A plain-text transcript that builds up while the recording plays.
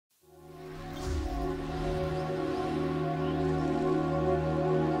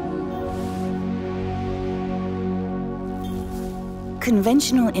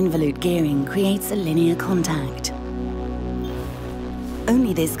Conventional involute gearing creates a linear contact.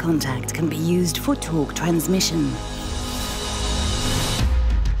 Only this contact can be used for torque transmission.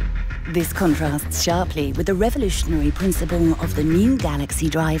 This contrasts sharply with the revolutionary principle of the new Galaxie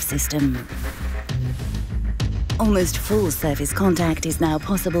drive system. Almost full surface contact is now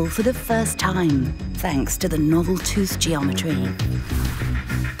possible for the first time, thanks to the novel tooth geometry.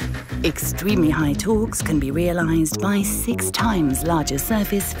 Extremely high torques can be realized by 6 times larger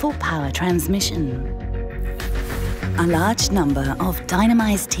surface for power transmission. A large number of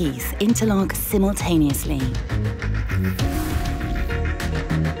dynamized teeth interlock simultaneously.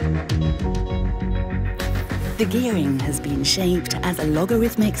 The gearing has been shaped as a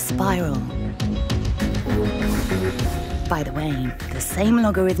logarithmic spiral. By the way, the same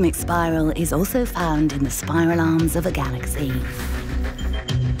logarithmic spiral is also found in the spiral arms of a Galaxie.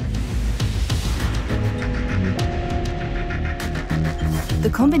 The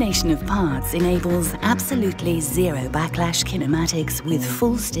combination of parts enables absolutely zero backlash kinematics with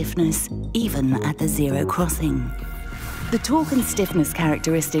full stiffness, even at the zero crossing. The torque and stiffness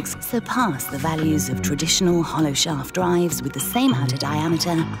characteristics surpass the values of traditional hollow shaft drives with the same outer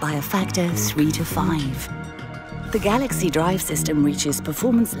diameter by a factor 3 to 5. The Galaxie drive system reaches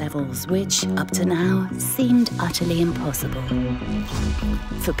performance levels which, up to now, seemed utterly impossible.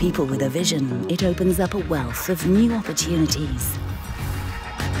 For people with a vision, it opens up a wealth of new opportunities.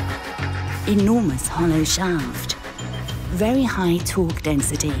 Enormous hollow shaft, very high torque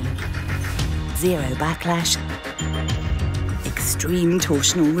density, zero backlash, extreme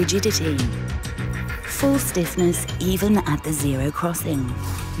torsional rigidity, full stiffness even at the zero crossing,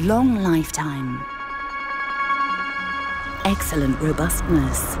 long lifetime, excellent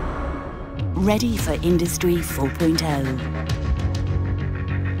robustness, ready for Industry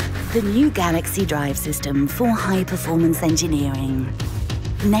 4.0. The new Galaxie drive system for high-performance engineering.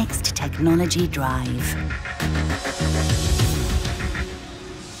 Next Technology Drive.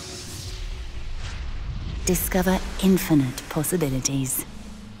 Discover infinite possibilities.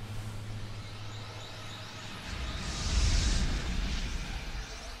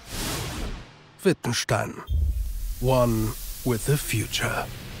 Wittgenstein. One with the future.